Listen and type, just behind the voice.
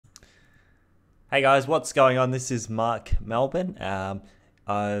Hey guys, what's going on? This is Mark Melbourne.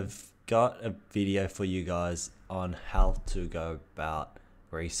 I've got a video for you guys on how to go about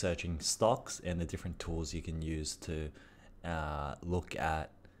researching stocks and the different tools you can use to look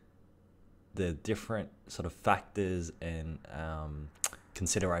at the different sort of factors and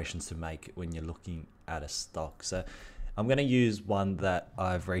considerations to make when you're looking at a stock. So I'm going to use one that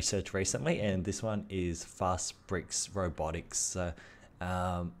I've researched recently, and this one is Fast Brick Robotics. So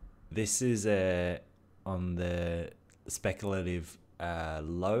this is on the speculative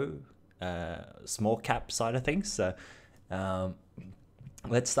small cap side of things. So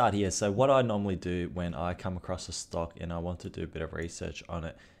let's start here. So what I normally do when I come across a stock and I want to do a bit of research on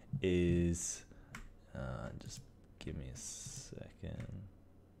it is, just give me a second.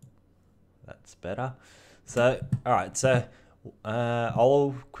 That's better. So, all right. So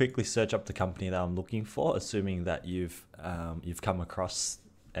I'll quickly search up the company that I'm looking for, assuming that you've come across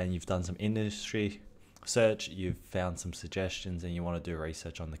and you've done some industry search, you've found some suggestions, and you want to do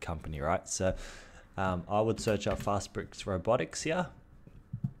research on the company, right? So I would search up Fast Brick Robotics here.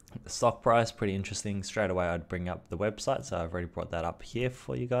 The stock price, pretty interesting. Straight away, I'd bring up the website. So I've already brought that up here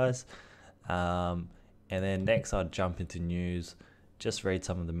for you guys. And then next, I'd jump into news, just read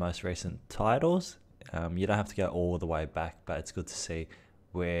some of the most recent titles. You don't have to go all the way back, but it's good to see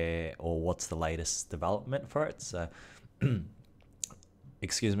where or what's the latest development for it. So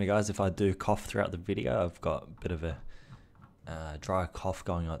excuse me guys if I do cough throughout the video. I've got a bit of a dry cough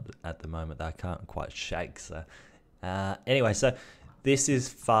going on at the moment that I can't quite shake. So anyway, so this is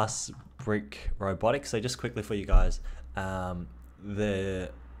Fast Brick Robotics. So just quickly for you guys,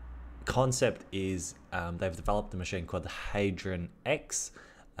 the concept is they've developed a machine called the Hadron X.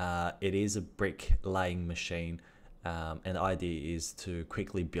 It is a brick laying machine, and the idea is to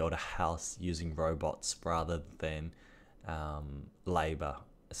quickly build a house using robots rather than labor.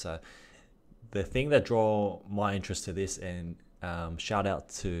 So the thing that draw my interest to this, and shout out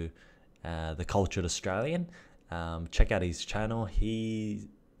to the Cultured Australian, check out his channel. He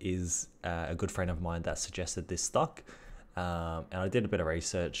is a good friend of mine that suggested this stock, and I did a bit of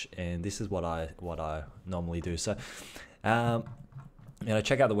research, and this is what I normally do. So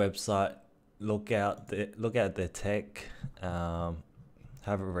check out the website, look at the tech,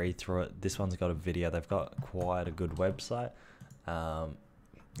 have a read through it. This one's got a video. They've got quite a good website.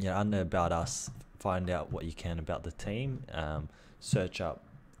 Under About Us, find out what you can about the team. Search up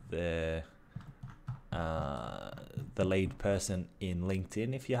the lead person in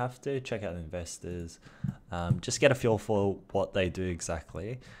LinkedIn if you have to. Check out the investors. Just get a feel for what they do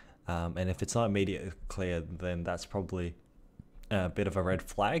exactly. And if it's not immediately clear, then that's probably a bit of a red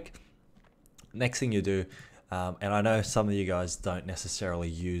flag. Next thing you do, and I know some of you guys don't necessarily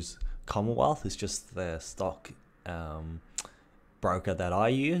use Commonwealth, it's just the stock broker that I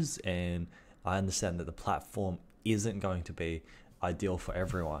use, and I understand that the platform isn't going to be ideal for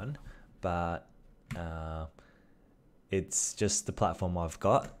everyone, but it's just the platform I've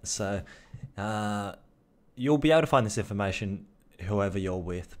got. So you'll be able to find this information whoever you're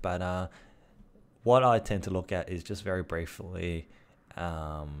with, but what I tend to look at is just very briefly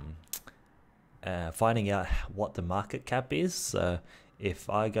finding out what the market cap is. So if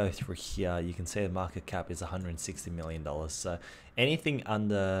I go through here, you can see the market cap is $160 million. So anything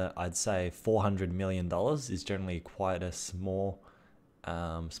under, I'd say, $400 million is generally quite a small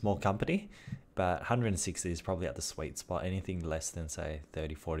company, but 160 is probably at the sweet spot. Anything less than, say,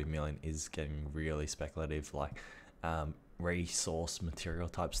 30-40 million is getting really speculative, like resource material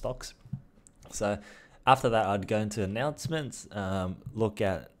type stocks. So after that, I'd go into announcements, look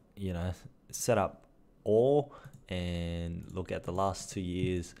at, set up all, and look at the last 2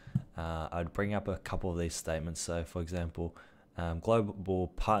 years. I'd bring up a couple of these statements. So for example, global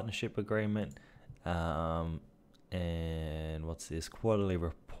partnership agreement, and what's this, quarterly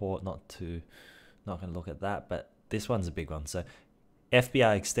report, not going to look at that, but this one's a big one. So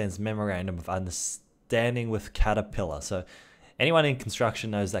FBR extends memorandum of understanding with Caterpillar. So anyone in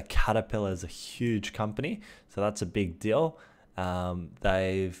construction knows that Caterpillar is a huge company, so that's a big deal.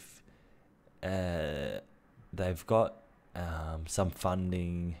 They've got some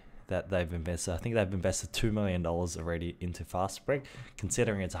funding that they've invested. I think they've invested $2 million already into Fast Brick.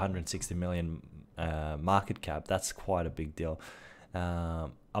 Considering it's 160 million market cap, that's quite a big deal.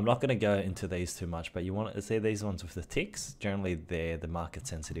 I'm not going to go into these too much, but you want to see these ones with the ticks. Generally, they're the market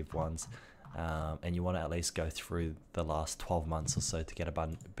sensitive ones. And you want to at least go through the last 12 months or so to get a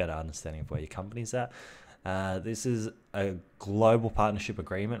better understanding of where your company's at. This is a global partnership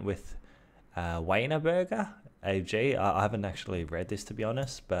agreement with Wienerberger AG. I haven't actually read this, to be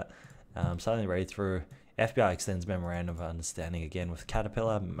honest, but starting to read through. FBI extends memorandum of understanding again with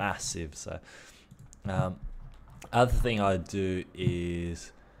Caterpillar, massive. So Other thing I do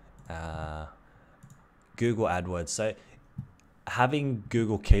is Google AdWords. So having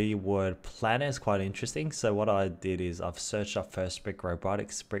Google Keyword Planner is quite interesting. So what I did is I've searched up Fast Brick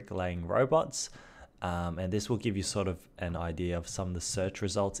Robotics, Bricklaying Robots, and this will give you sort of an idea of some of the search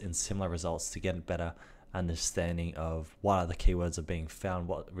results and similar results to get a better understanding of what other keywords are being found,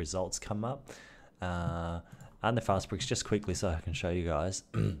 what results come up. And the Fast Bricks, just quickly so I can show you guys.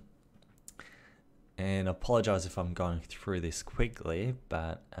 And I apologize if I'm going through this quickly,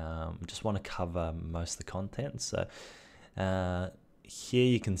 but just want to cover most of the content. So here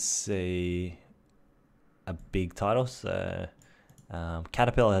you can see a big title. So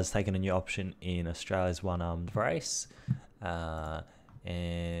Caterpillar has taken a new option in Australia's one-armed race,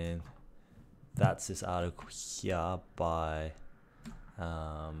 and that's this article here by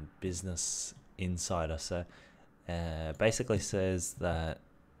Business Insider. So basically says that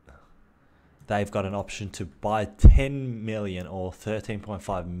they've got an option to buy 10 million or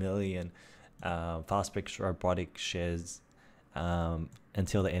 13.5 million Fast Brick Robotics shares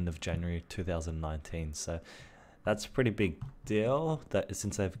until the end of January 2019. So that's a pretty big deal that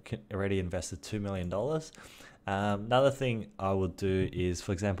since they've already invested $2 million. Another thing I will do is,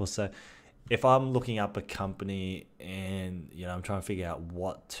 for example, so if I'm looking up a company and I'm trying to figure out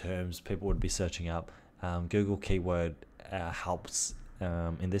what terms people would be searching up, Google Keyword helps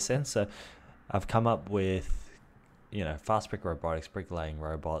in this sense. So I've come up with, Fast Brick Robotics, Bricklaying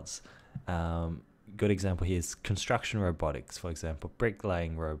Robots. Good example here is construction robotics, for example,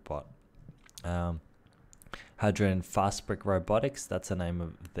 Bricklaying Robot. Hadron Fast Brick Robotics, that's the name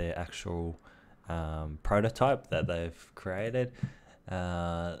of their actual prototype that they've created.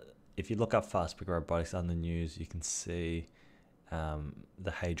 If you look up Fast Brick Robotics on the news, you can see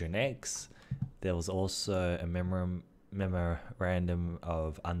the Hadron X. There was also a memorandum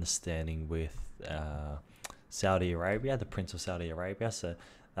of understanding with Saudi Arabia, the Prince of Saudi Arabia. So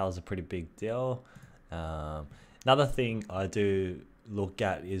that was a pretty big deal. Another thing I do look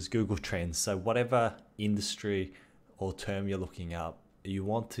at is Google Trends. So whatever industry or term you're looking up, you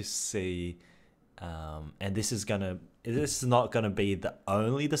want to see, and this is not gonna be the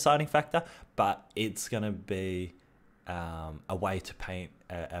only deciding factor, but it's gonna be a way to paint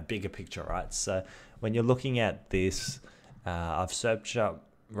a bigger picture, right? So when you're looking at this, I've searched up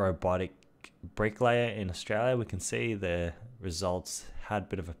robotic bricklayer in Australia. We can see the results had a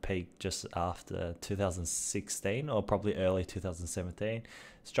bit of a peak just after 2016 or probably early 2017.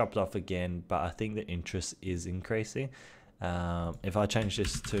 It's dropped off again, but I think the interest is increasing. If I change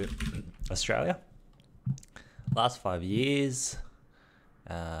this to Australia, last 5 years,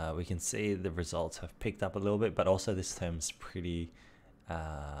 we can see the results have picked up a little bit, but also this term's pretty,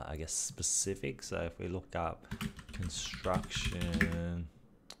 I guess, specific. So if we look up construction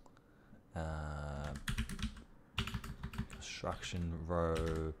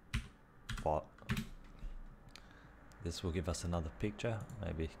robot, this will give us another picture,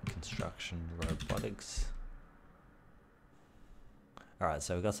 maybe construction robotics. All right,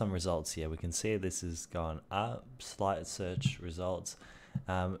 so we've got some results here. We can see this has gone up, slight search results.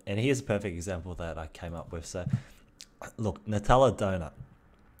 And here's a perfect example that I came up with. So look, Nutella donut,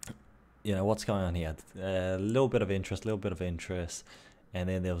 what's going on here? A little bit of interest, and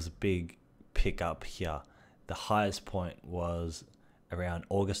then there was a big pickup here. The highest point was around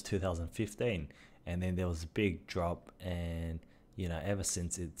August 2015, and then there was a big drop, and ever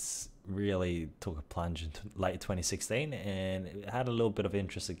since it's really took a plunge into late 2016, and it had a little bit of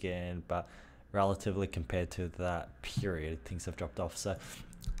interest again, but relatively compared to that period, things have dropped off. So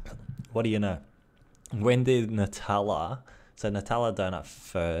what do you know? When did Nutella donut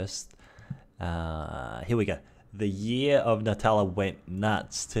first, here we go. The year of Nutella went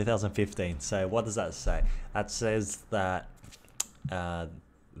nuts, 2015. So what does that say? That says that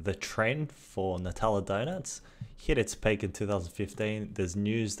the trend for Nutella donuts hit its peak in 2015. There's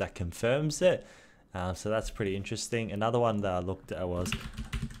news that confirms it. So that's pretty interesting. Another one that I looked at was,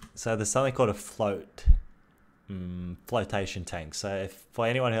 so there's something called a flotation tank. So if, for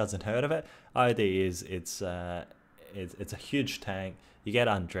anyone who hasn't heard of it, idea is it's a huge tank. You get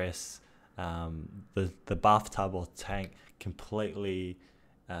undressed. The bathtub or tank completely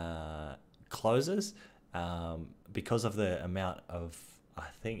closes because of the amount of, I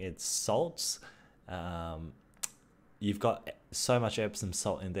think it's salts. You've got so much Epsom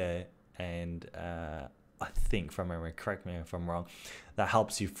salt in there, and I think from memory, correct me if I'm wrong, that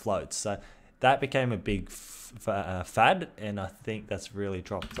helps you float. So that became a big fad, and I think that's really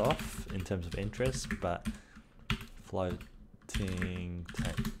dropped off in terms of interest. But flotation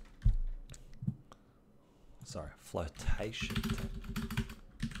tank. Sorry, flotation tank.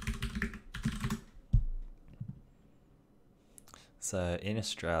 So in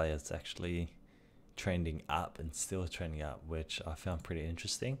Australia, it's actually trending up and still trending up, which I found pretty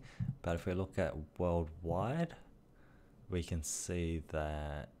interesting. But if we look at worldwide, we can see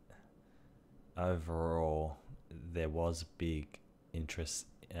that overall there was big interest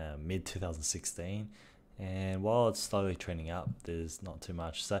mid 2016, and while it's slowly trending up, there's not too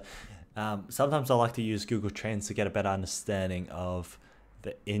much. So sometimes I like to use Google Trends to get a better understanding of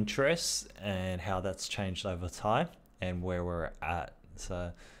the interest and how that's changed over time and where we're at.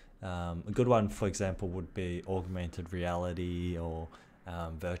 So a good one, for example, would be augmented reality or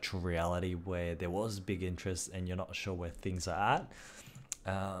virtual reality, where there was big interest and you're not sure where things are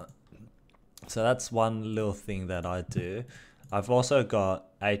at. So that's one little thing that I do. I've also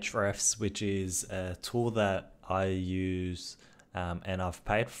got Ahrefs, which is a tool that I use and I've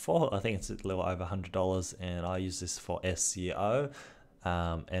paid for. I think it's a little over $100, and I use this for SEO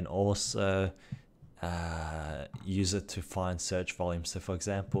and also use it to find search volume. So for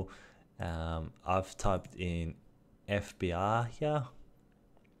example, I've typed in FBR here,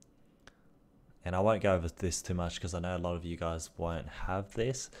 and I won't go over this too much because I know a lot of you guys won't have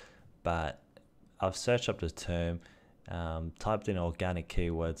this, but I've searched up the term, typed in organic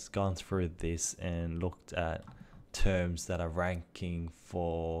keywords, gone through this and looked at terms that are ranking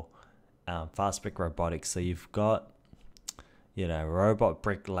for Fast Brick Robotics. So you've got, robot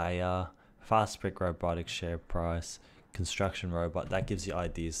bricklayer, Fast Brick Robotics share price, construction robot. That gives you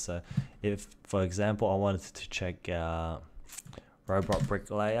ideas. So if, for example, I wanted to check robot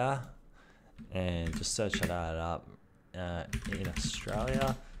bricklayer and just search that up in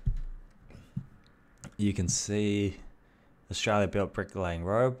Australia, you can see Australia built Bricklaying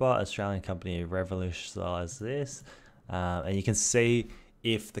Robot, Australian company revolutionise this, and you can see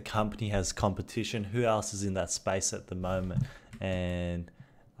if the company has competition, who else is in that space at the moment. And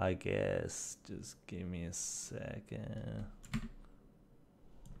I guess, just give me a second.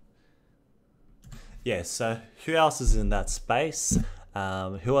 Yeah, so who else is in that space?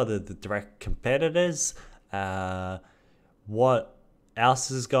 Who are the direct competitors? What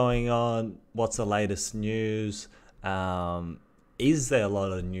else is going on? What's the latest news? Is there a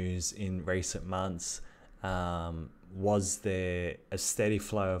lot of news in recent months? Was there a steady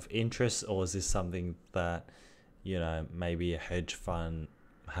flow of interest, or is this something that, maybe a hedge fund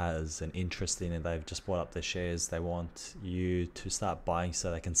has an interest in and they've just bought up their shares? They want you to start buying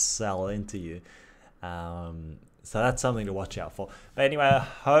so they can sell into you. So that's something to watch out for. But anyway, I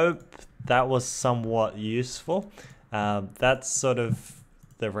hope that was somewhat useful. That's sort of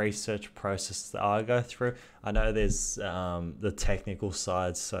the research process that I go through. I know there's the technical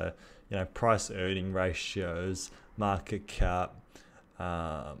side, so price earning ratios, market cap,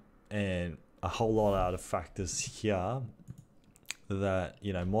 and a whole lot of other factors here that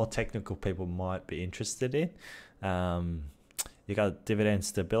more technical people might be interested in. You got dividend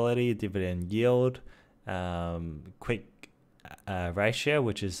stability, dividend yield, quick ratio,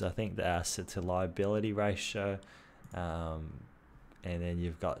 which is I think the asset to liability ratio, and then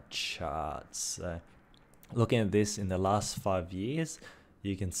you've got charts. So looking at this in the last 5 years,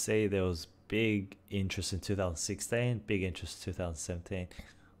 you can see there was big interest in 2016, big interest 2017.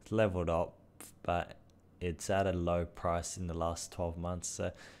 It's leveled up, but it's at a low price in the last 12 months.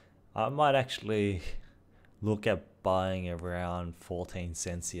 So I might actually look at buying around 14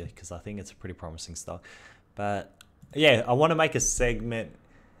 cents here, because I think it's a pretty promising stock. But yeah, I want to make a segment,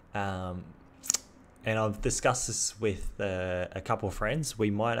 and I've discussed this with a couple of friends. We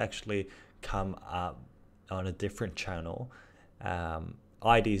might actually come up on a different channel,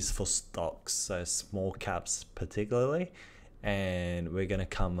 ideas for stocks, so small caps particularly, and we're going to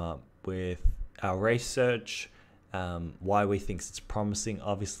come up with our research, why we think it's promising.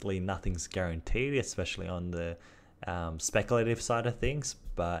 Obviously nothing's guaranteed, especially on the speculative side of things,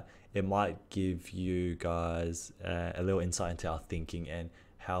 but it might give you guys a little insight into our thinking and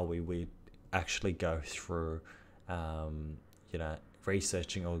how we would actually go through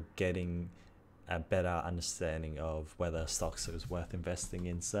researching or getting a better understanding of whether stocks is worth investing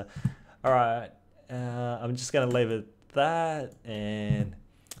in. So all right, I'm just gonna leave it at that, and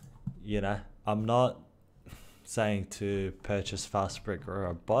I'm not saying to purchase Fast Brick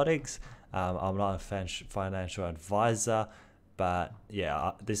Robotics. I'm not a financial advisor, but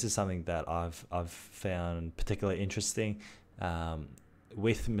yeah, this is something that I've found particularly interesting.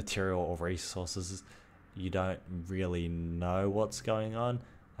 With material or resources, you don't really know what's going on.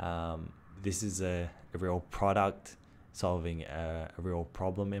 This is a real product solving a real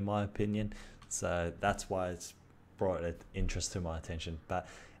problem, in my opinion. So that's why it's brought an interest to my attention. But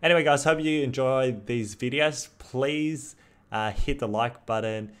anyway, guys, hope you enjoy these videos. Please hit the like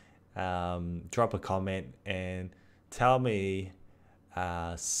button, drop a comment, and tell me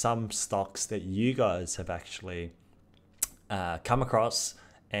some stocks that you guys have actually come across,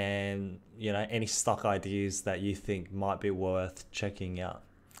 and any stock ideas that you think might be worth checking out.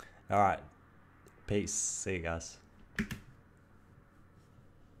 All right, peace. See you guys.